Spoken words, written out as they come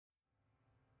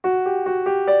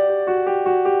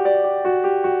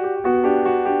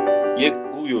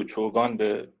گوی و چوگان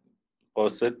به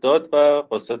قاصد داد و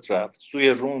قاصد رفت. سوی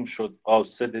روم شد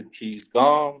قاصد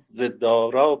تیزگام، ز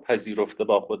دارا پذیرفته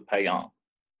با خود پیام.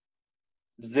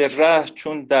 ز ره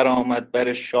چون درآمد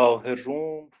بر شاه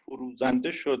روم،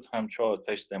 فروزنده شد همچو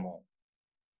آتش ز موم.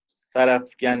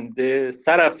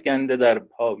 سرافگنده در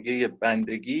پایه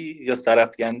بندگی، یا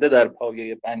سرافگنده در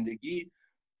پایه بندگی،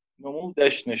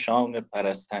 نمودش نشان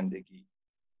پرستندگی.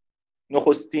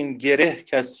 نخستین گره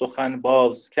که از سخن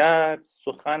باز کرد،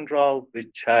 سخن را به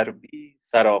چربی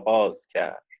سرآغاز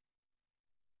کرد.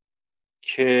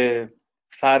 که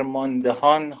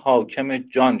فرماندهان حاکم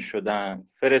جان شدند،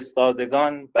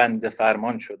 فرستادگان بنده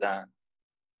فرمان شدند.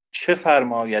 چه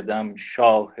فرمایدم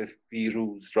شاه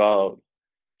فیروز را،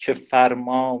 که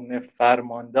فرمان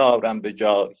فرمانده آرم به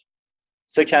جای.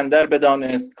 اسکندر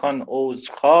بدانست کان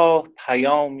عذرخواه،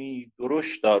 پیامی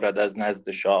درشت دارد از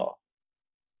نزد شاه.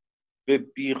 به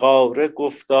بیغاره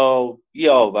گفتا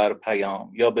بیاور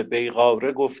پیام، یا به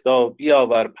بیغاره گفتا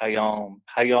بیاور پیام.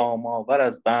 پیام آور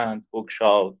از بند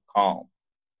بگشاد کام.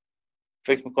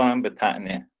 فکر میکنم به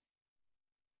طعنه.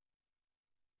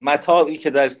 متاعی که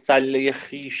در سله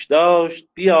خیش داشت،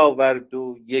 بیاورد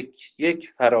و یک یک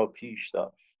فرا پیش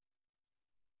داشت.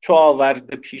 چو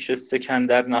آورده پیش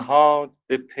اسکندر نهاد،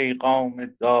 به پیغام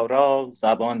دارا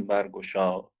زبان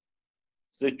برگشاد.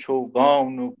 ز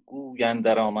چوگان و گوی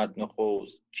اندر آمد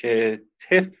نخست، که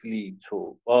طفلی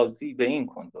تو بازی به این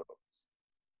کن درست.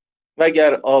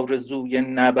 وگر آرزوی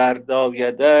نبرد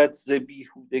آیدت، ز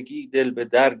بیهودگی دل به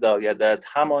درد آیدت.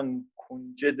 همان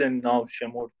کنجد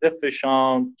ناشمرده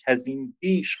فشاند، کز این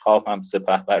بیش خواهم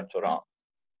سپهبد تو راند.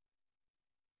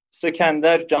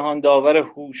 اسکندر جهان داور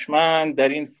هوشمند، در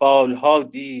این فالها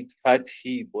دید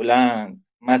فتحی بلند.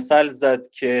 مثل زد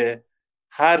که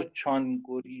هر چان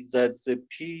گریزد ز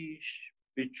پیش،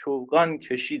 به چوگان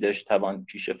کشیدش توان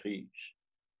پیش خویش.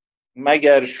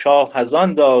 مگر شاه از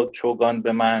آن داد چوگان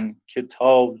به من، که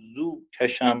تا زو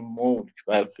کشم ملک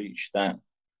بر خویشتن.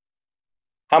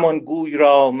 همان گوی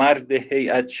را مرد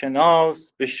هیئت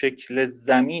شناس، به شکل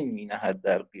زمین می نهد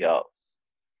در قیاس.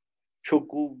 چو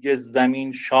گوی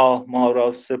زمین شاه ما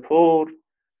را سپرد،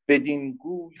 بدین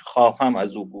گوی خواهم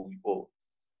از او گوی برد.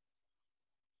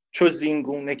 چو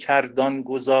زینگونه کردان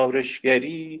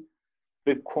گزارشگری،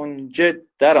 به کنجد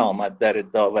در آمد در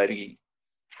داوری.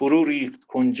 فرو ریخت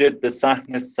کنجد به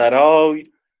صحن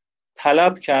سرای،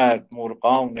 طلب کرد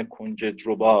مرغان کنجد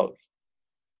ربای.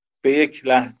 به یک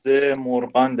لحظه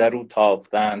مرغان در او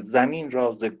تاختند، زمین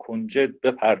را ز کنجد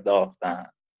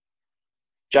بپرداختند.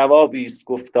 جوابی است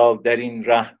گفتا در این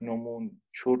رهنمون،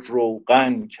 چو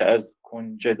روغن که از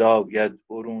کنجد آید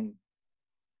برون.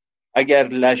 اگر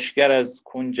لشکر از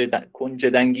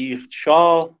کنجد انگیخت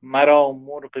شاه، مرا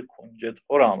مرغ کنجد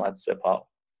خور آمد سپاه.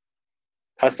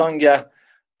 پس آنگه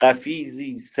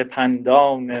قفیزی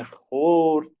سپندان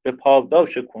خرد، به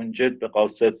پاداش کنجد به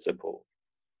قاصد سپرد.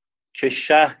 که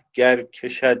شه گر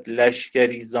کشد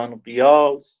لشکری زان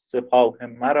قیاس، سپاه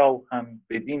مرا هم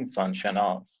بدین سان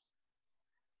شناس.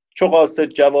 چو قاصد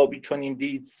جوابی چنین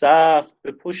دید سخت،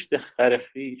 به پشت خر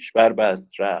خویش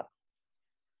بربست رفت.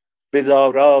 به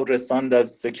دارا رساند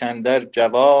از اسکندر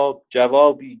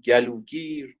جوابی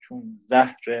گلوگیر چون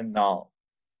زهر ناب.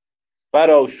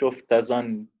 برآشفت از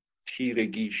آن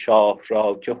تیرگی شاه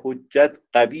را، که حجت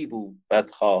قوی بود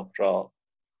بدخواه را.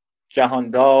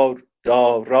 جهاندار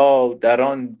دارا در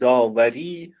آن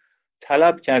داوری،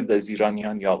 طلب کرد از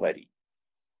ایرانیان یاوری.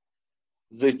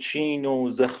 ز چین و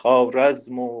ز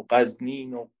خوارزم و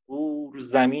غزنین و غور،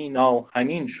 زمین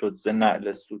آهنین شد ز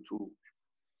نعل ستور.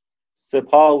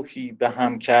 سپاهی به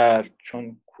هم کرد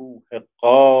چون کوه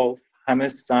قاف، همه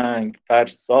سنگ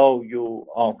فرسای و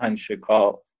آهن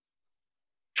شکاف.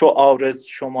 چو عارض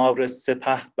شمار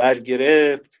سپه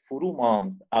برگرفت، فرو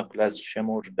ماند عقل از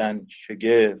شمردن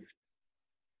شگفت.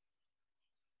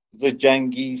 ز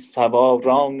جنگی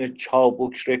سواران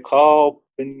چابک رکاب،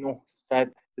 به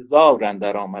 900,000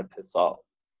 اندر آمد حساب.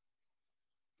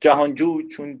 جهانجوی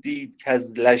چون دید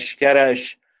کز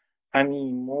لشکرش،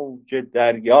 همی موج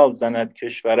دریا زند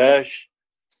کشورش.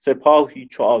 سپاهی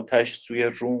چو آتش سوی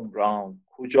روم راند،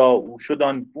 کجا او شد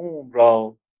آن بوم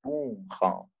را بوم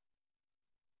خواند.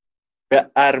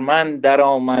 به ارمن در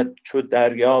آمد چو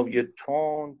دریای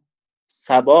تند،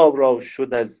 صبا را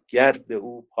شد از گرد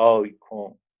او پای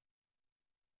کند.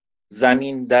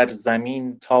 زمین در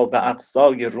زمین تا به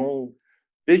اقصای روم،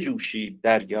 بجوشید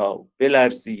دریا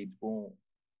بلرزید بوم.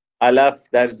 علف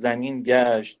در زمین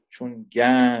گشت چون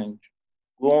گنج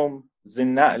گم، ز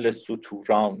نعل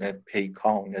ستوران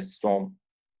پیکان سم.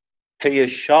 پی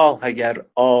شاه اگر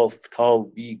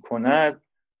آفتابی کند،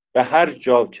 به هر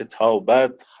جا که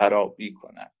تابد خرابی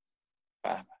کند.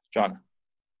 جانم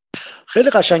خیلی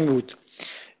قشنگ بود.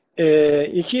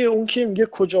 یکی اون که میگه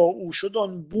کجا او شد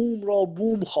آن بوم را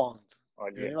بوم خواند.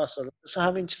 یعنی مثلا مثل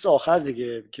همین چیز آخر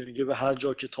دیگه که میگه به هر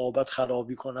جا که تابت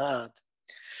خرابی کند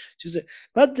چیزه.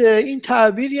 بعد این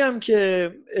تعبیری هم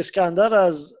که اسکندر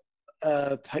از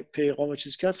پیغام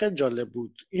چیز کرد خیلی جالب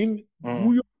بود. این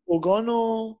گوی و چوگان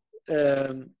و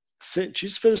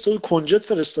چیز فرستاد، کنجد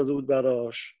فرستاده بود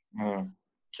براش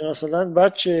که مثلا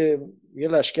بچه یه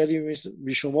لشکری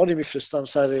بیشماری میفرستم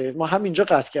سر ما، همینجا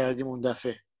قطع کردیم اون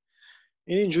دفعه.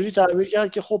 این اینجوری تعبیر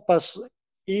کرد که خب پس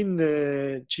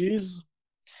این چیز،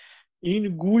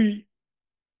 این گوی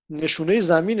نشونه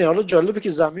زمینه. حالا جالبه که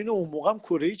زمین اون موقع هم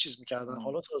کره‌ای چیز میکردن،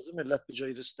 حالا تازه ملت به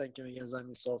جایی رسیدن که میگن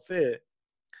زمین صافه.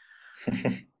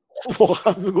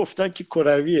 واقعا میگفتن که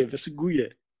کرویه، مثل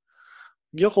گویه.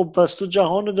 میگه خب پس تو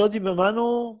جهان رو دادی به من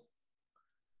و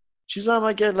چیزم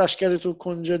اگر لشکر تو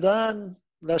کنجدن،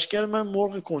 لشکر من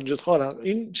مرغ کنجدها.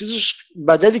 این چیزش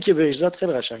بدلی که بهش زد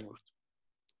خیلی قشنگ بود.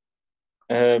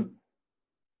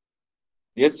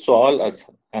 یه سوال از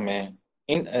همه،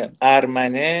 این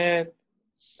ارمنه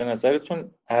به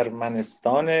نظرتون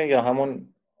ارمنستانه یا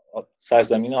همون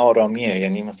سرزمین آرامیه؟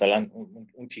 یعنی مثلا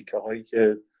اون تیکه هایی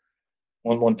که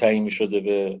اون منتهی می شده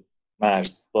به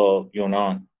مرز با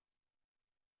یونان؟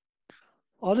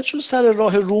 آره چون سر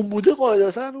راه روم بوده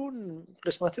قاعدتا اون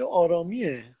قسمت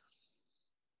آرامیه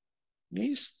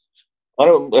نیست؟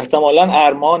 آره احتمالاً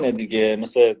ارمانه دیگه،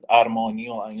 مثل ارمانی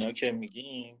و اینا که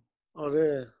میگیم.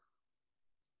 آره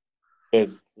به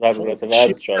ضرورت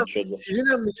وضع شاید شده. شیرین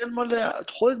هم میگن مال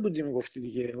خودت بودی میگفتی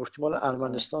دیگه، گفتی مال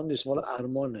ارمنستان نیست، مال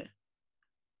ارمانه.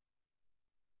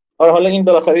 آره حالا این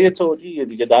بالاخره یه توضیحیه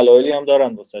دیگه، دلایلی هم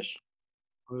دارن واسش.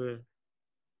 آره.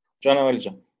 جانم علی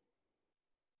جان.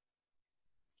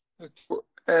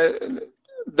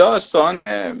 داستان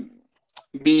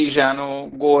بیژن و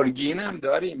گرگین هم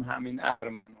داریم، همین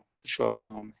ارمن و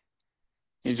شاهنامه،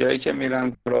 این جایی که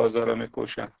میرن رازا رو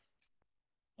میکشن.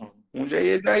 اونجا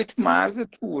یه جایی تو مرز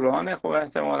تورانه، خب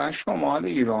احتمالا شمال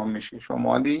ایران میشه،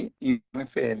 شمالی ایران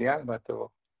فعلی البته.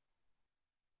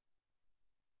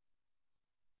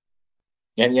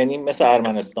 یعنی مثل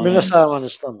ارمنستان مثل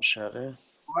ارمنستان میشه.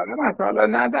 آره مثلا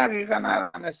نه دقیقا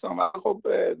ارمنستان، ولی خب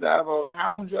در واقع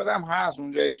همونجا هم هست،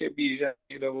 اونجایی که بیژن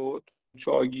میره و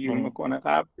چاگیر میکنه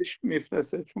قبلش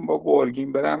میفرسته چون با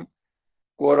گرگین برن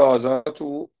گرازا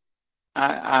تو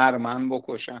ارمن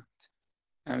بکشن،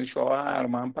 یعنی شاه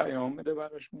ارمن پیام میده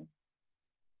براشون.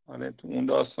 آره تو اون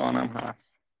داستان هم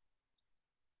هست.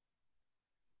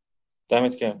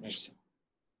 دمت گرم، مرسی.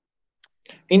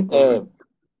 این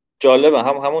جالبه،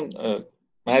 همون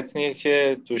متنیه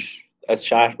که توش از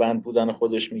شهروند بودن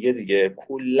خودش میگه دیگه.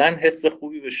 کلن حس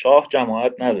خوبی به شاه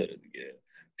جماعت نداره دیگه.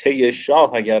 پی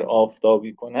شاه اگر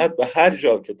آفتابی کند، به هر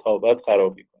جا که تابت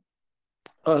خرابی کند.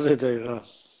 آره دقیقا.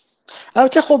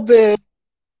 البته خب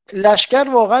لشکر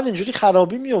واقعا اینجوری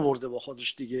خرابی می آورده با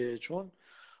خودش دیگه، چون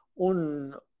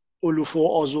اون علوف و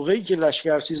آذوقه‌ای که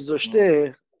لشکر چیز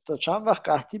داشته تا چند وقت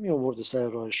قحطی می آورده سر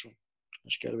راهشون.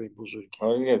 لشکر به این بزرگی.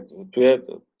 آره توی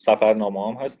سفرنامه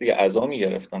هم هست دیگه، عزا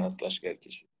میگرفتن از لشکر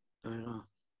کشی.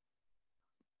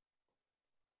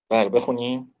 بله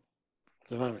بخونیم.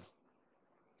 بفهمید.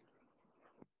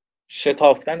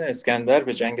 شتافتن اسکندر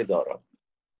به جنگ دارا.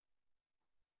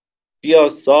 بیا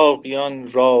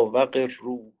ساقیان راوق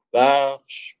روح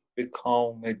بخش، به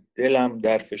کام دلم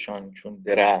درفشان چون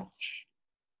درخش.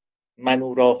 من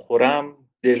او را خورم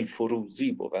دل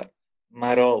فروزی بود،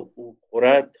 مرا او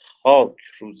خورد خاک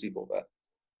روزی بود.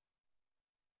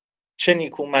 چه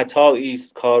نیکو متاعی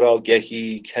است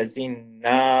کارآگهی، کز این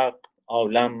نقد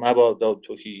عالم مبادا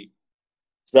تهی.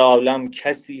 ز عالم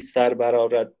کسی سر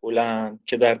برآرد بلند،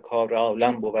 که در کار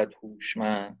عالم بود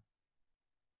هوشمند.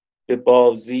 به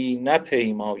بازی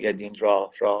نپیماید این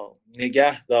راه را،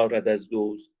 نگه دارد از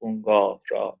دزد بنگاه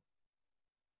را.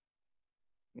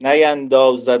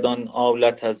 نیندازد آن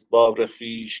آلت از بار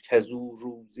خویش، کزو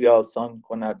روزی آسان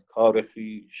کند کار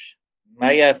خویش.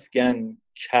 میفگن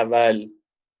کول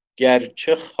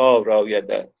گرچه خار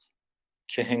آیدت،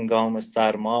 که هنگام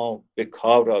سرما به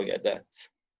کار آیدت.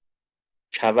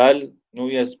 کول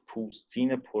نوعی از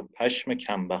پوستین پرپشم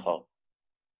کمبها.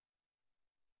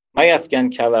 میفگن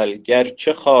کول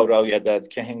گرچه خار آیدت،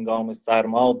 که هنگام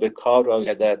سرما به کار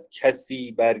آیدت.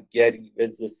 کسی بر گریوه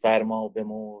ز سرما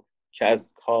بمرد، که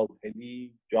از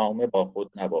کاهلی جامه با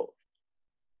خود نبرد.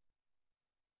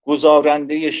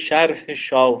 گزارنده شرح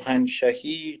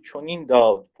شاهنشهی، چنین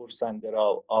داد پرسنده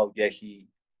را آگهی.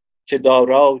 که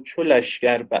دارا چو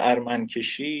لشکر به ارمن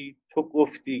کشید، تو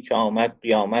گفتی که آمد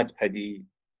قیامت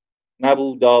پدید.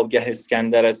 نبود آگه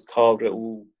اسکندر از کار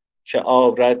او، که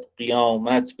آرد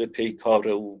قیامت به پیکار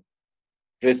او.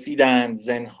 رسیدند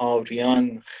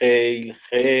زنهاریان خیل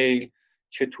خیل،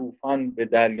 که طوفان به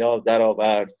دریا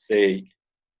درآورد سیل.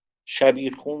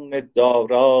 شبیخون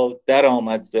دارا در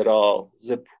آمد ز راه،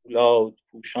 ز پولاد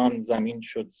پوشان زمین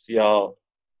شد سیاه.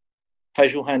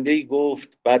 پژوهنده‌ای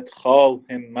گفت بدخواه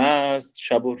مست،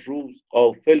 شب و روز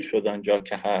غافل شد آنجا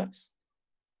که هست.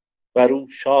 بر او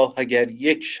شاه اگر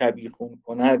یک شبیخون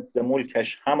کند، ز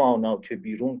ملکش همانا که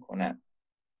بیرون کند.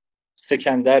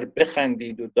 اسکندر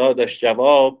بخندید و دادش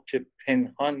جواب، که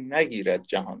پنهان نگیرد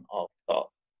جهان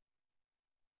آفتاب.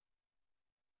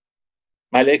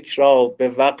 ملک را به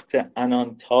وقت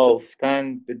عنان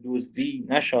تافتن، به دزدی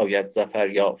نشاید ظفر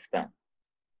یافتن.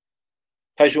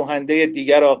 پژوهنده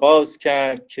دیگر آغاز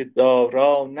کرد، که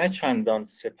دارا نه چندان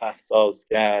سپهساز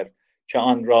کرد. که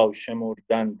آن را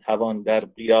شمردن توان در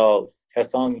قیاس،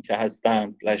 کسانی که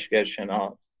هستند لشکر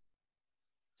شناس.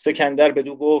 اسکندر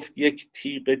بدو گفت یک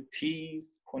تیغ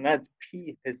تیز، کند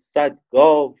پیه 100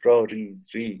 گاو را ریز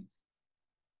ریز.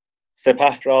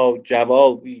 سپه را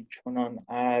جوابی چنان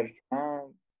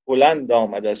ارجمند، بلند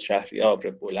آمد از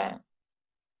شهریار بلند.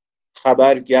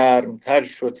 خبر گرمتر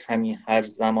شد همی هر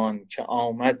زمان، که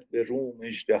آمد به روم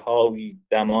اژدهایی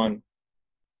دمان.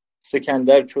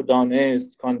 اسکندر چو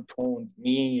دانست کان تند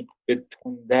میغ، به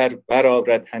تندر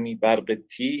برآرد همی برق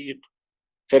تیغ.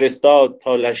 فرستاد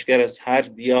تا لشکر از هر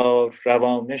دیار،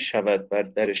 روانه شود بر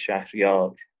در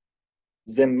شهریار.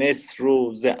 ز مصر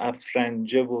و ز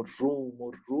افرنجه و روم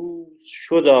و روز،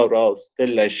 شد آراسته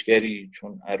لشکری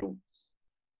چون عروس.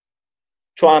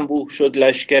 چو انبوه شد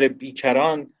لشکر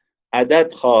بیکران،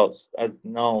 عدد خواست از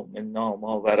نام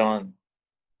ناماوران.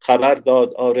 خبر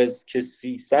داد عارض که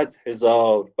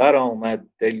 300,000، برآمد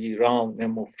دلیران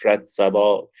مفرد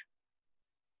سوار.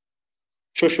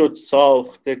 چو شد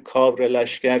ساخته کار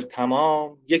لشکر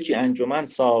تمام، یکی انجمن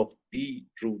ساخت بی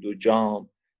رود و جام.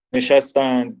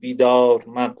 نشستند بیدار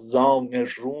مغزان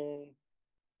روم،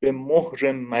 به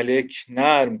مهر ملک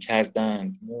نرم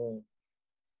کردند موم.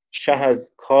 شه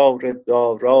از کار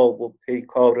دارا و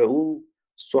پیکار او،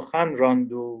 سخن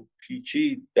راند و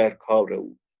پیچید در کار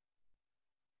او.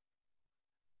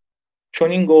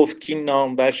 چون این گفت کاین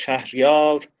نامور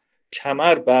شهریار،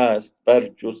 کمر بست بر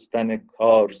جستن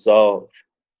کارزار.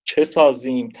 چه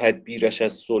سازیم تدبیرش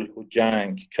از صلح و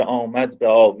جنگ، که آمد به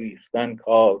آویختن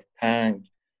کار تنگ.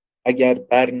 اگر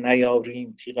بر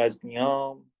نیاریم تیغ از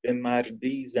نیام، به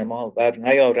مردی ز ما بر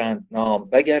نیارند نام.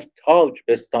 وگر تاج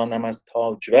بستانم از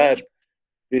تاجور،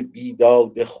 به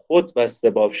بیداد خود بسته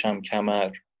باشم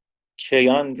کمر.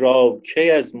 کیان را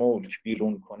کی از ملک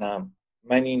بیرون کنم،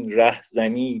 من این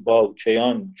رهزنی با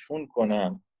کیان چون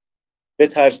کنم.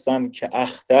 بترسم که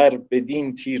اختر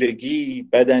بدین تیرگی،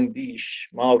 بداندیش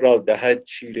ما را دهد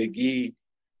چیرگی.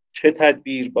 چه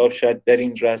تدبیر باشد در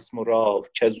این رسم و راه،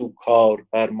 کزو کار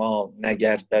بر ما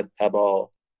نگردد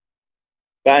تباه.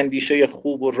 به اندیشه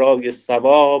خوب و رای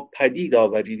صواب، پدید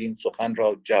آورید این سخن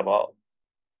را جواب.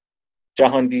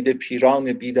 جهان دیده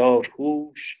پیران بیدار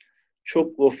هوش، چو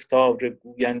گفتار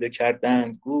گوینده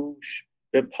کردند گوش.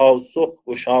 به پاسخ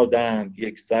گشادند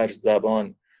یک سر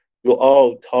زبان،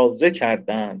 دعا تازه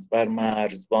کردند بر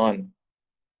مرزبان.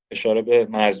 اشاره به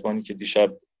مرزبانی که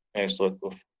دیشب فرستاد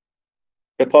گفت.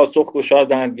 به پاسخ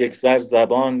گشادند یک سر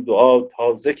زبان، دعا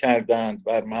تازه کردند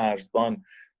بر مرزبان.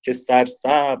 که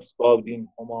سرسبز باد این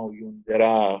همایون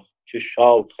درخت، که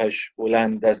شاخش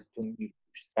بلند است و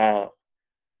نیکوش سخت.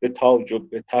 به تاج و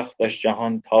به تختش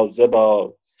جهان تازه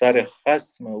باد، سر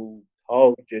خصم او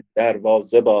تاج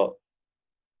دروازه باد.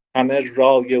 همه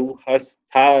رای او هست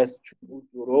پست چون او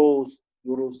درست،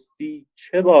 درستی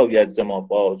چه باید ز ما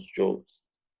باز جست.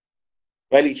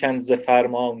 ولیکن ز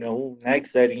فرمان او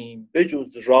نگذریم،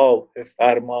 بجز راه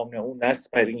فرمان او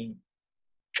نسپریم.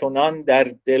 چنان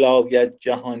در دل آید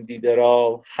جهان دیده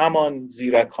را، همان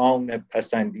زیرکان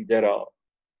پسندیده را.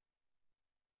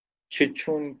 که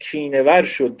چون کینه ور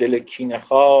شد دل کینه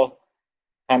خواه،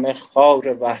 همه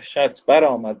خار وحشت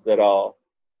برآمد ز راه.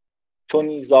 تو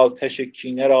نیز آتش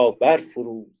کینه را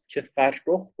برفروز، که فرخ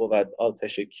بود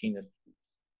آتش کینه سوز.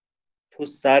 تو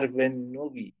سرو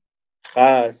نوی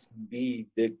خصم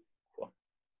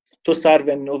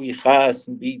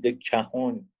بید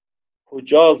کهن،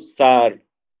 کجا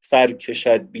سر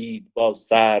کشد بید با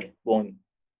سرو بن.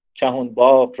 کهن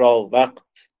باغ را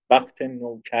وقت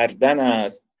نو کردن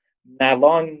است،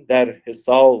 نوان در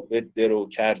حساب درو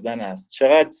کردن است.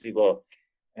 چقدر زیبا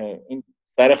این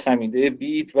سر خمیده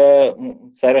بید و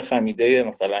سر خمیده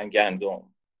مثلا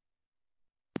گندم.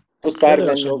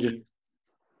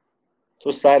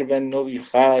 تو سرو نوی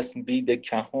خصم بید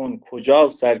کهن، کجا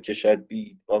سر کشد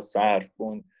بید با سرو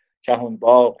بن. کهن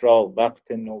باغ را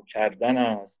وقت نو کردن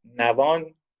است،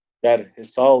 نوان در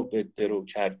حساب درو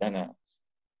کردن است.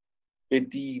 به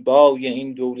دیبای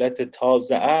این دولت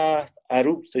تازه عهد،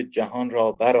 عروس جهان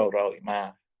را برآرای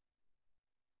مهد.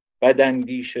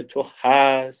 بداندیش تو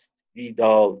هست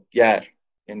بیدادگر،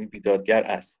 یعنی بیدادگر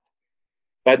است.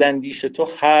 بداندیش تو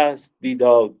هست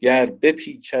بیدادگر،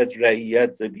 بپیچد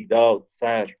رعیت ز بیداد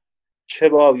سر. چه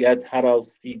باید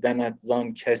هراسیدنت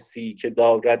زان کسی، که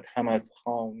دارد هم از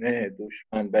خانه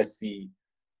دشمن بسی.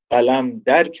 قلم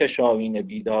در کش آیین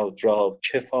بیداد را،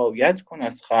 کفایت کن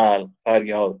از خلق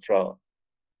فریاد را.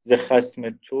 ز خصم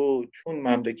تو چون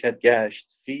مملکت گشت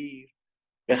سیر،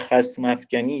 به خصم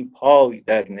افگنی پای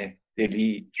در نه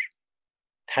دلیر.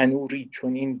 تنوری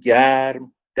چنین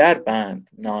گرم در بند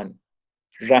نان،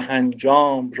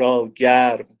 رهنجام را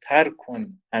گرم تر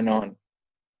کن عنان.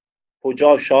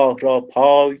 کجا شاه را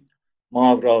پای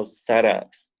ما را سر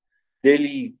است،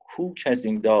 دلی کوک از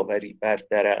این داوری بر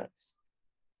در است.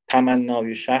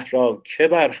 تمنای شه را که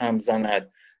بر هم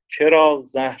زند، چرا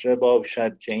زهره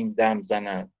باشد که این دم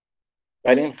زند.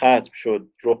 بر این ختم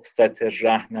شد رخصت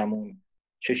رهنمون،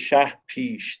 که شه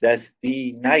پیش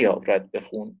دستی نیارد به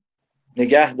خون.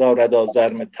 نگه دارد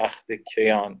آزرم تخت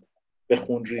کیان، به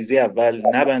خون ریزی اول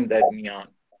نبندد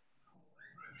میان.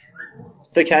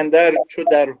 اسکندر چو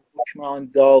در حکم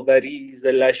آن داوری، ز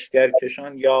لشکر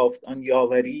کشان یافت آن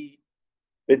یاوری.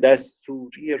 به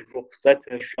دستوری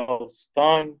رخصت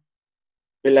شاستان،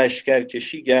 به لشکر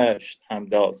کشی گشت هم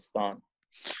داستان.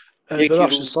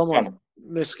 ببخشید سامان،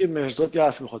 مسکی مرزاد یه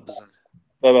حرفی میخواد بزنه.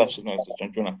 ببخشید مرزاد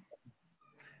جان، جونم.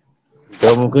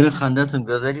 یا ممکنه خنده‌تون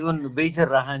بیاد، ولی اون بیت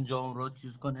رهنجام رو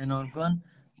چیز کن، عنوان کن.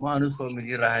 ما هنوز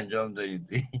فامیلی رهنجام داریم.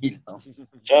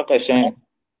 چه قشنگ.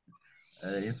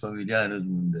 این فامیلی هنوز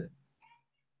مونده.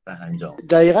 رهنجام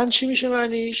دقیقاً چی میشه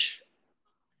معنیش؟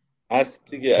 اسب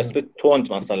دیگه، اسب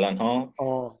تند مثلا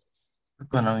ها.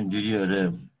 بکنم اینجوری.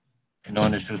 آره،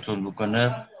 عنوانش رو تند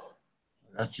بکنه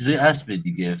از چیزای اسب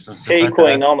دیگه. پیک و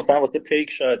اینا مثلا واسه پیک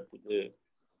شاید بوده.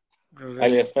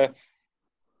 علی اصغر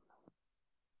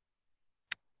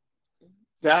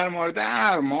در مورد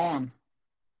ارمان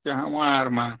که همون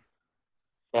ارمن،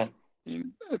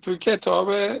 این تو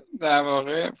کتاب در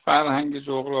واقع فرهنگ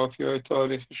جغرافیای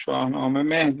تاریخ شاهنامه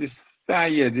مهدی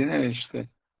سیدی نوشته.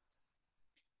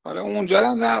 حالا اونجا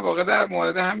هم در واقع در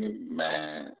مورد همین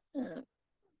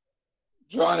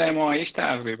جانماییش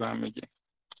تقریبا میگه.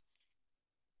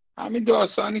 همین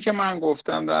داستانی که من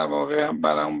گفتم در واقع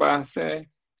برای اون بحث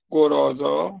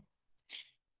گرازا،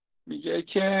 میگه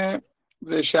که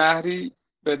ز شهری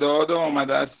به داد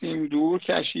آمده استیم دور،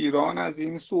 کشیران از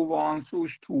این سو و آن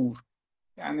سوش تور.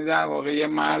 یعنی در واقع یه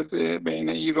مرز بین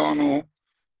ایران و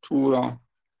توران.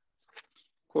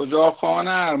 کجا خان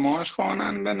ارماش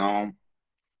خوانند به نام،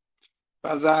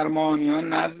 و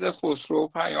زرمانیان نزد خسرو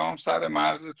پیام سر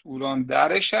مرز توران.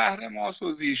 در شهر ما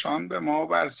سوزیشان به ما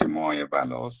بر سیمای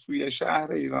بلا، سوی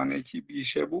شهر ایران یکی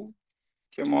بیشه بود،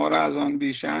 که ما را از آن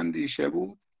بیشه اندیشه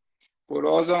بود.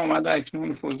 گراز آمد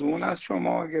اکنون فزون از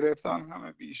شما، گرفتان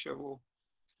همه بیشه و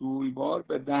جویبار.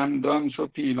 به دندان چو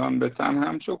پیلان به تن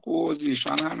همچو کوه،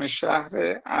 زیشان همه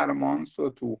شهر ارمان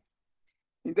ستو.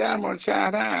 این در مورد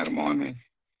شهر ارمانه.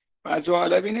 و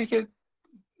جالب اینه که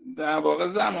در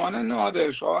واقع زمان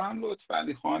نادرشاه هم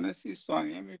لطفعلی خان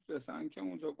سیستانی میفرستن که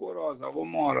اونجا گرازا و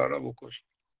مارا را بکشن.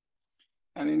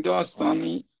 یعنی این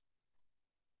داستانی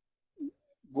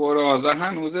گرازا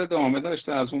هنوز ادامه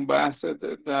داشته از اون بحث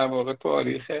در واقع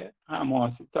تاریخ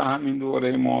حماسی تا همین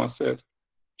دوره معاصر.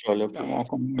 جالب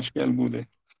بود. مشکل بوده.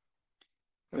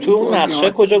 تو اون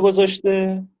نقشه کجا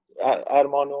گذاشته؟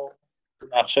 ارمانو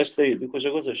نقشش سیدی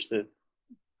کجا گذاشته؟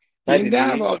 این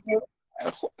در واقع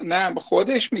نه،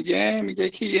 خودش میگه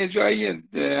که یه جایی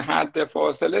حد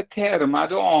فاصله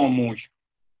ترمد و آموی.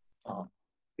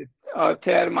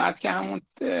 ترمد که همون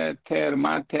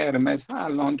ترمز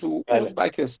الان تو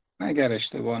ازبکستان اگر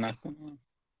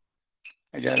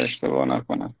اشتباه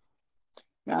نکنم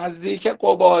نزدیک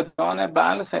قبادیان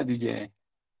بلخ دیگه.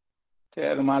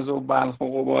 ترمز و بلخ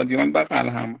و قبادیان بغل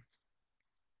هم.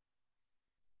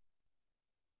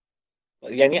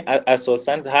 یعنی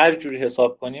اساساً هر جوری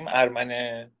حساب کنیم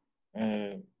ارمن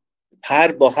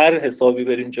با هر حسابی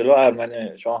بریم جلو،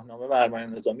 ارمن شاهنامه و ارمن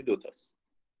نظامی دوتاست.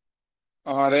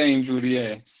 آره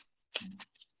اینجوریه.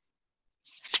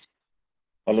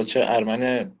 حالا چه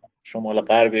ارمن شمال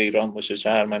غرب ایران باشه، چه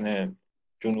ارمن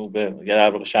جنوب یا در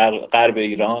واقع شرق غرب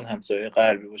ایران همسایه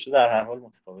غربی باشه، در هر حال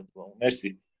متفاوت با اون.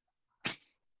 مرسی.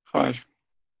 خواهش.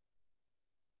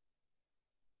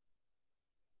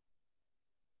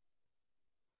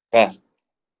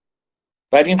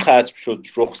 بر این ختم شد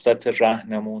رخصت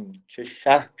رهنمون، که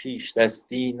شه پیش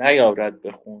دستی نیارد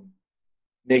به خون.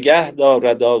 نگه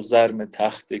دارد آزرم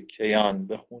تخت کیان،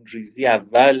 به خون ریزی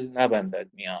اول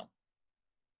نبندد میان.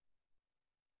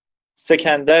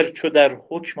 اسکندر چو در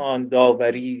حکم آن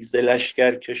داوری، ز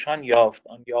لشکرکشان یافت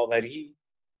آن یاوری.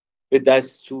 به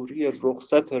دستوری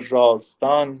رخصت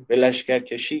راستان، به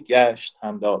لشکرکشی گشت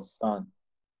همداستان.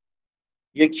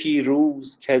 یکی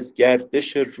روز که از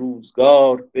گردش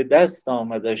روزگار، به دست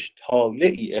آمدش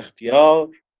طالعی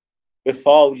اختیار. به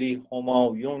فالی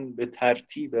همایون به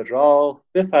ترتیب راه،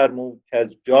 بفرمود که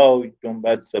از جای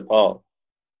جنبد سپاه.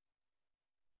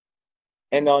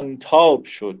 عنان تاب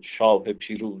شد شاه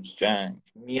پیروز جنگ،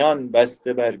 میان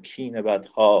بسته بر کین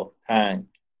بدخواه تنگ.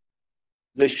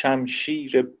 ز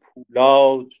شمشیر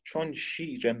پولاد چون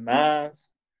شیر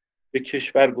مست، به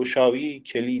کشورگشایی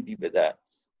کلیدی به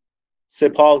دست.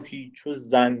 سپاهی چو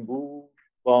زنبور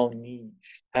با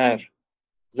نیشتر،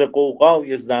 ز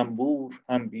غوغای زنبور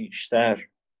هم بیشتر.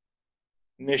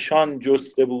 نشان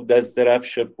جسته بود از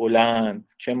درفش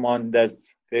بلند، که ماند از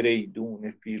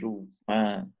فریدون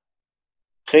فیروزمند.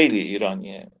 خیلی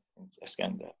ایرانیه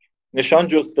اسکندر. نشان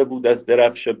جسته بود از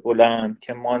درفش بلند،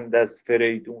 که ماند از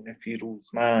فریدون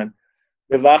فیروزمند.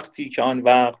 به وقتی که آن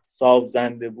وقت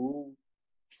سازنده بود،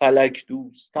 فلک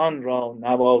دوستان را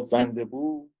نوازنده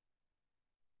بود.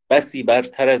 بسی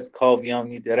برتر از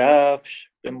کاویانی درفش،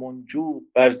 به منجوق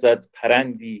برزد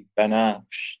پرندی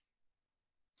بنفش.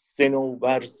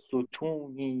 صنوبر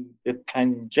ستونی به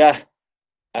 50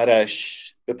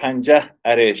 عرش،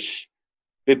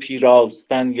 به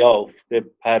پیراستن یافته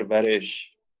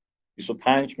پرورش.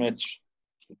 25 متر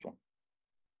ستون.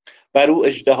 بر او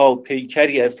اژدها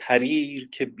پیکری از حریر،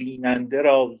 که بیننده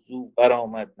را زو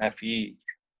برآمد نفیر.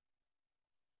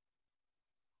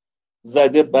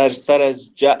 زده بر سر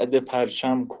از جعد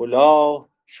پرچم کلاه،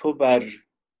 چو بر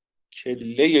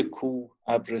کله کوه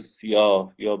ابر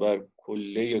سیاه. یا بر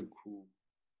کله کوه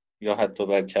یا حتی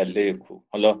بر کله کوه،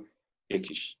 حالا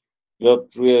یکیش. یا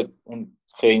روی اون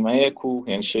خیمه کوه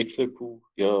یعنی شکل کوه،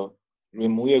 یا روی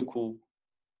موی کوه.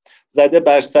 زده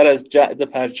بر سر از جعد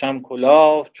پرچم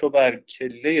کلاه، چو بر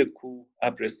کله کوه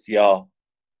ابر سیاه.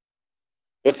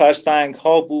 به فرسنگ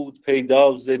ها بود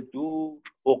پیدا ز دور،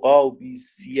 عقابی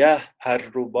سیه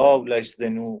پر و بالش ز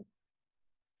نور.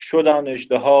 شد آن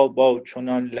اژدها با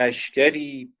چنان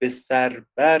لشکری، به سر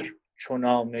بر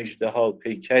چنان اژدها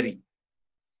پیکری.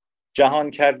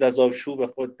 جهان کرد از آشوب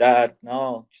خود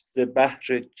دردناک، ز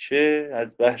بهر چه؟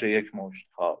 از بهر یک مشت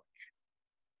خاک.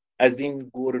 از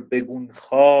این گربگون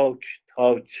خاک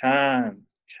تا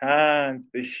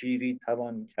چند به شیری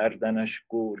توان کردنش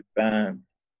گرگ بند.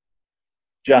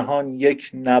 جهان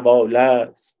یک نواله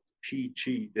است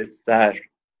پیچیده سر،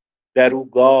 در او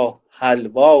گاه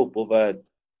حلوا بود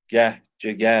گه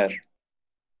جگر.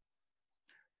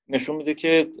 نشون میده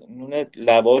که نون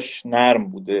لواش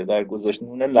نرم بوده، در گذشته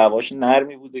نون لواش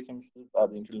نرمی بوده که میشه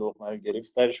بعد اینکه لقمه رو گرفت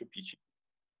سرشو پیچید.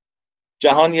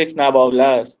 جهان یک نواله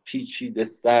است پیچیده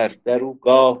سر، در او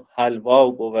گاه حلوا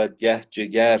بود گه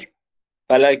جگر.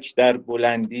 فلک در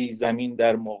بلندی زمین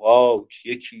در مغاک،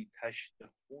 یکی تشت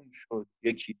خون شد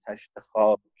یکی تشت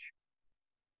خاک.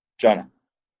 جانم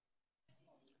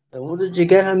در مورد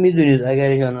جگر هم میدونید،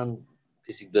 اگر یعنی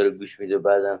کسی داره گوش میده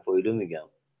بعدن فایلو میگم.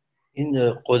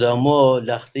 این قدما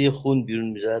لخته خون بیرون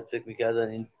میزد، فکر میکردن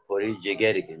این پاره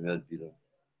جگری که میاد بیرون،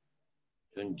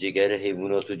 چون جگر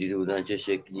حیوانات رو دیده بودن چه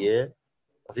شکلیه.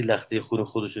 وقتی لخته خون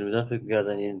خودشون میدن فکر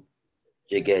میکردن این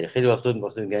جگری. خیلی وقتا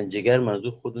میگن جگر،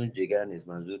 منظور خودون جگر نیست،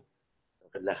 منظور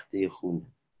لخته خون.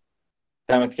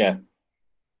 دمت گرم.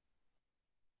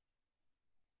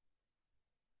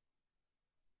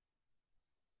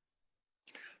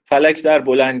 فلک در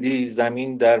بلندی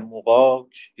زمین در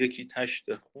مغاک، یکی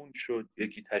تشت خون شد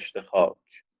یکی تشت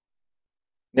خاک.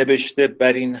 نبشته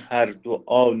بر این هر دو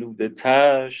آلوده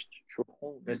تشت، چو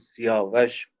خون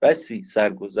سیاوش بسی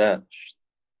سرگذشت.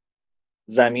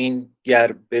 زمین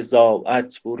گر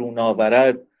بضاعت برون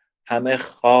آورد، همه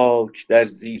خاک در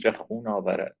زیر خون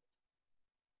آورد.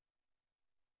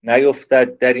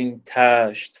 نیفتد در این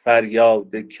تشت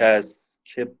فریاد کس،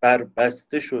 که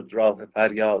بربسته شد راه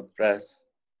فریاد رس.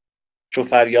 چو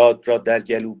فریاد را در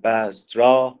گلو بست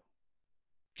راه،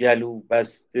 گلو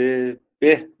بسته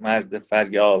به مرد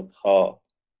فریاد خواه.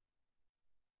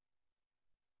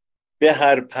 به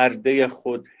هر پرده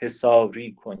خود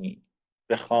حصاری کنی،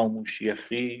 به خاموشی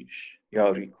خویش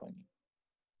یاری کنی.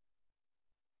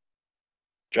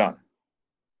 جان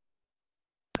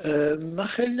من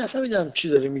خیلی نفهمیدم چی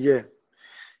داری میگه.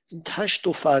 این تشت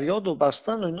و فریاد و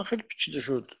بستن و اینا خیلی پیچیده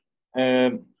شد.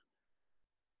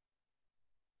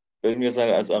 بریم یه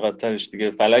ذره از عقب‌ترش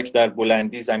دیگه. فلک در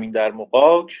بلندی زمین در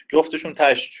مغاک، جفتشون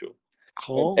تشت شد.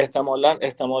 خب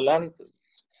احتمالاً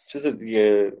چیز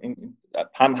دیگه،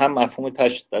 هم مفهوم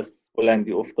تشت از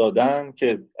بلندی افتادن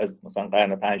که از مثلا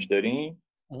قرن 5 داریم،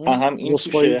 هم این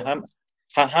توشه، هم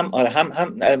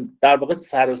هم در واقع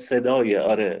سر و صدای،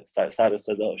 آره سر و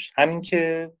صداش همین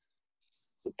که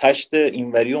تشت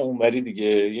اینوری و اونوری دیگه،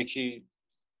 یکی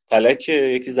فلکه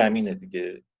یکی زمینه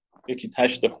دیگه، یکی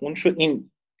تشت خون شد،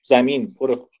 این زمین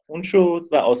پر خون شد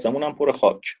و آسمون هم پر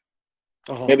خاک.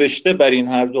 نوشته بر این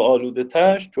هر دو آلوده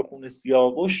تشت چو خون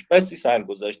سیاوش بسی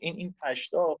سرگذشت. این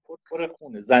تشتا پر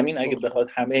خونه. زمین اگه بخواد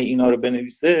همه اینا رو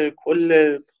بنویسه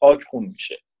کل خاک خون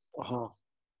میشه.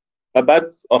 و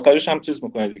بعد آخرش هم چیز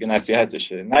میکنه دیگه،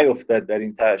 نصیحتشه: نیفتد در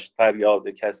این تشت فریاد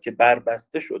کس که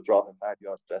بربسته شد راه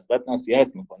فریاد رست. بعد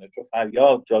نصیحت میکنه: چو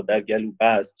فریاد را در گلو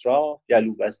بست راه،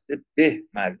 گلو بسته به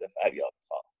مرد فریاد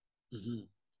خواه.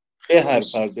 خیلی هر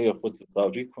پرده خود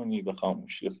تاری کنی به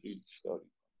خاموشی خویش داری.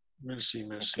 مرسی.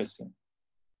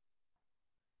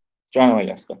 جان آقای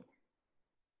اسکندر.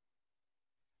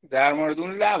 در مورد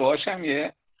اون لباش هم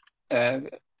یه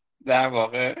در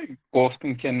واقع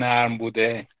گفتیم که نرم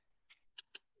بوده.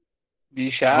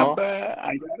 دیشب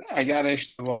اگر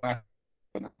اشتباه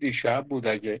نکنم، دیشب بود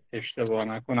اگه اشتباه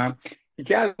نکنم،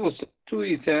 یکی از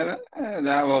توییتر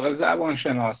در واقع زبان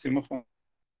شناسی میخوند،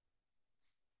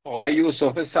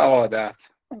 یوسف سعادت،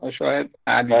 شاید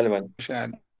علی. بله.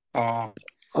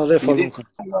 آره فالو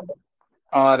میکنم.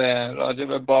 آره راجع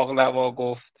به باقلوا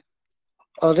گفت.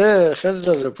 آره خیلی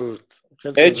جالب بود.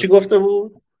 چی گفته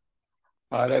بود؟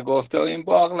 آره گفته این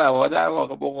باقلوا در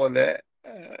واقع به قول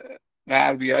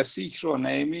غربی‌ها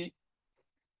سیکرونیمی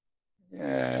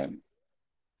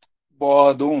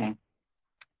بادوم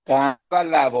قند و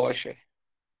لواشه.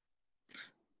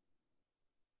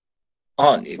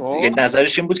 یه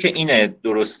نظرش این بود که اینه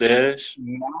درستش.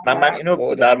 من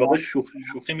اینو در واقع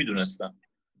شوخی میدونستم.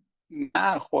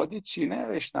 نه خودی چی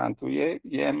نوشتن توی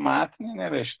یه متنی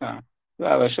نوشتن: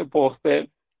 روش پخت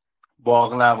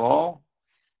باقلوا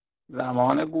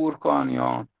زمان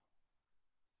گورکانیان.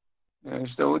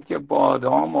 نوشته بود که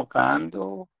بادام و قند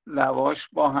و لواش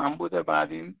با هم بوده،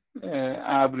 بعد این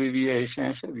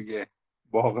ابریویشنش دیگه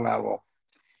باقلوا،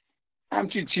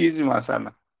 همچین چیزی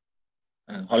مثلا.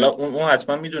 حالا اون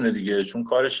حتما میدونه دیگه چون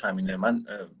کارش همینه. من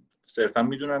صرفا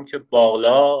میدونم که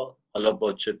باقلا، حالا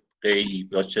با چه قی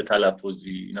یا چه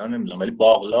تلفظی اینا نمیدونم، ولی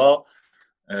باقلا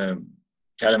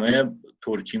کلمه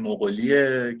ترکی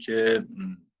مغولیه که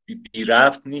بی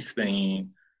ربط نیست به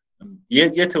این.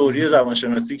 یه تئوری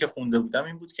زبانشناسی که خونده بودم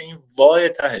این بود که این وای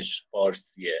تهش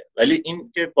فارسیه، ولی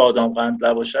این که بادام قند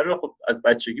لواشه رو خب از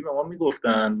بچگی به ما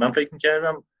میگفتن. من فکر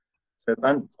میکردم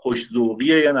صرفا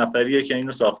خوش‌ذوقیه یه نفریه که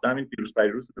اینو ساخته، همین پیروز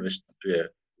پریروز نوشتن توی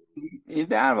این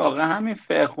در واقع همین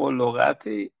فقه و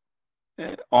لغتی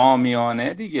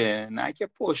عامیانه دیگه، نه که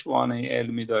پشتوانه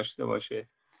علمی داشته باشه.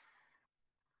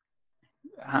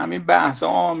 همین بحث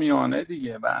عامیانه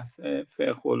دیگه، بحث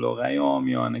فقه و لغت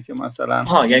عامیانه که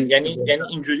مثلا یعنی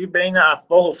اینجوری بین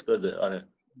افواه افتاده. آره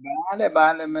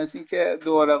بله مثل این که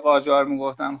دور قاجار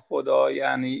میگفتن خدا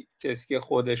یعنی کسی که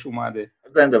خودش اومده.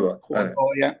 زنده باد.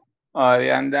 آره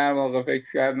یعنی در واقع فکر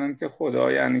کردن که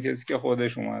خدا یعنی کسی که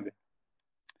خودش اومده.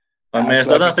 و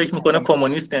مثال هم فکر میکنه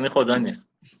کمونیست یعنی خدا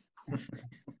نیست.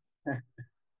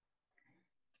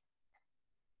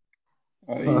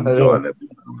 این جالب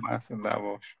بحث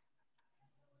لواش.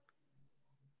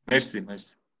 مرسی.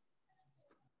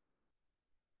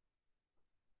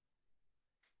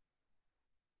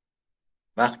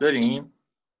 وقت داریم؟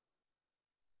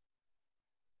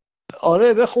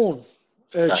 آره بخون.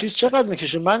 چیز چقدر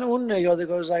میکشه؟ من اون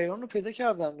یادگار زریان رو پیدا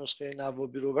کردم، نسخه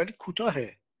نوابی رو، ولی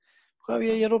کوتاهه. میخوام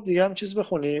یه ربع دیگه هم چیز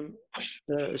بخونیم،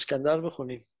 اسکندر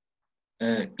بخونیم.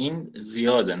 این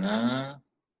زیاده نه؟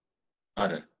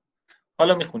 آره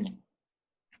حالا میخونیم.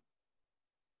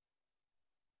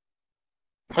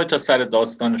 میخوای تا سر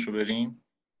داستانشو بریم؟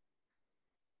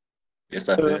 یه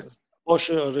صفحه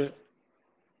باشه. آره.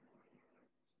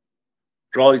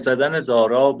 رای زدن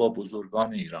دارا با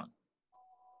بزرگان ایران.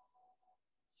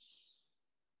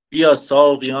 بیا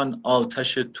ساقیان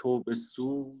آتش توبه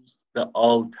سوز، به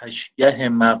آتشگه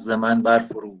مغز من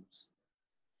برفروز.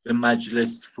 به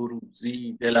مجلس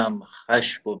فروزی دلم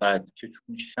خوش بود، که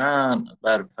چون شمع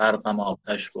بر فرقم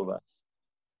آتش بود.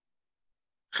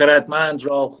 خردمند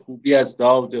را خوبی از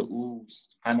داد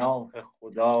اوست، پناه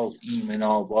خدا ایمن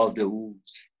آباد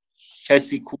اوست.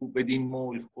 کسی کو بدین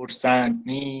ملک خرسند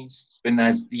نیست، به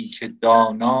نزدیک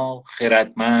دانا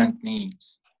خردمند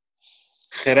نیست.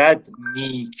 خرد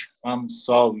نیک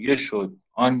همسایه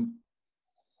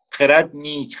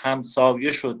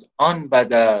شد آن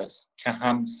بد است، که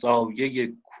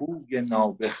همسایه کوی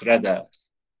نابخرد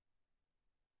است.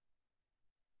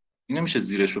 این میشه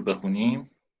زیرش رو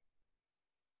بخونیم.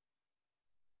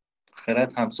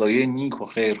 خرد همسایه نیک و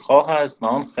خیرخواه است و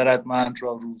آن خردمند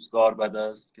را روزگار بد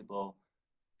است که با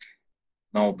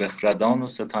نابخردان و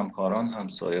ستمکاران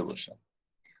همسایه باشن.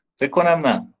 فکر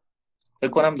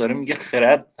کنم داره میگه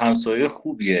خرد همسایه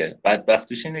خوبیه،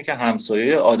 بدبختیش اینه که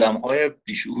همسایه آدم‌های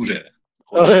بیشعوره.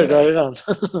 آره دقیقاً.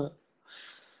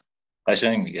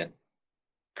 قشنگ میگه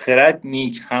خرد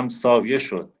نیک همسایه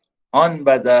شد، آن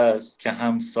بد است که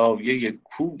همسایه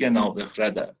کوی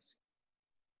نابخرد است.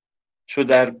 چو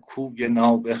در کوی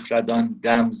نابخردان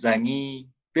دم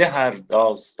زنی، به هر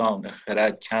داستان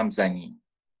خرد کم زنی.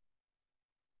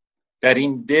 در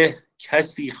این ده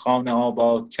کسی خانه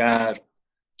آباد کرد،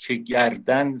 که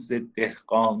گردن ز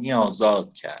دهقانی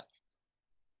آزاد کرد.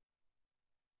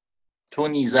 تو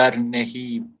نیز ار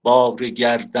نهی بار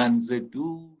گردن ز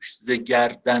دوش، ز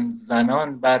گردن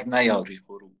زنان بر نیاری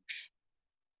خروش.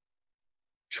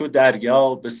 چو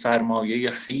دریا به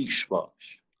سرمایه خویش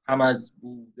باش، هم از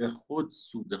بود خود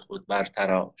سود خود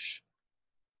برتراش.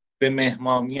 به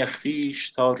مهمانی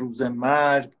خویش تا روز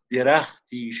مرگ،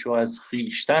 درختی شو از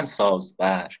خویشتن ساز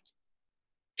برگ.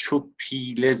 چو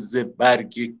پیله ز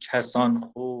برگ کسان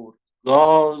خورد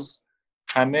گاز،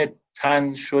 همه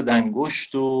تن شد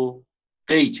انگشت و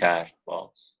قی کرد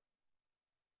باز.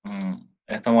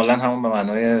 احتمالاً همون به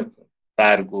معنای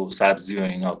برگ و سبزی و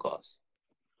اینا گاز.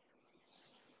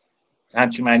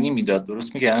 همچی معنی میداد،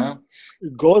 درست میگم؟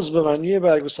 گاز به معنی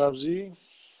برگ و سبزی؟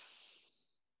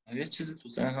 یه چیزی تو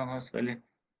ذهنم هست ولی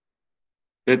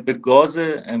به گاز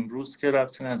امروز که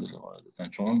ربطی نداره قاعدتاً،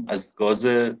 چون از گاز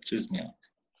چیز میاد،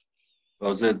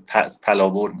 گاز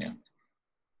تلابر میاد.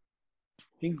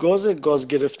 این گاز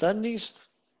گرفتن نیست؟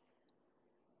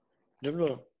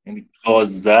 نمیدونم. یعنی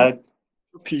گاز زد.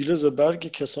 پیله ز برگ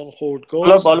کسان خورد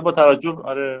گاز. حالا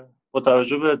با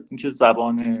توجه به اینکه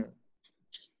زبان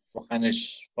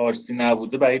سخنش فارسی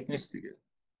نبوده بعید نیست دیگه.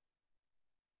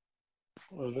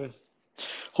 آره.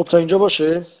 خب تا اینجا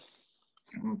باشه.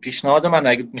 پیشنهاد من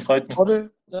اگه میخواید آره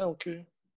نه اوکی.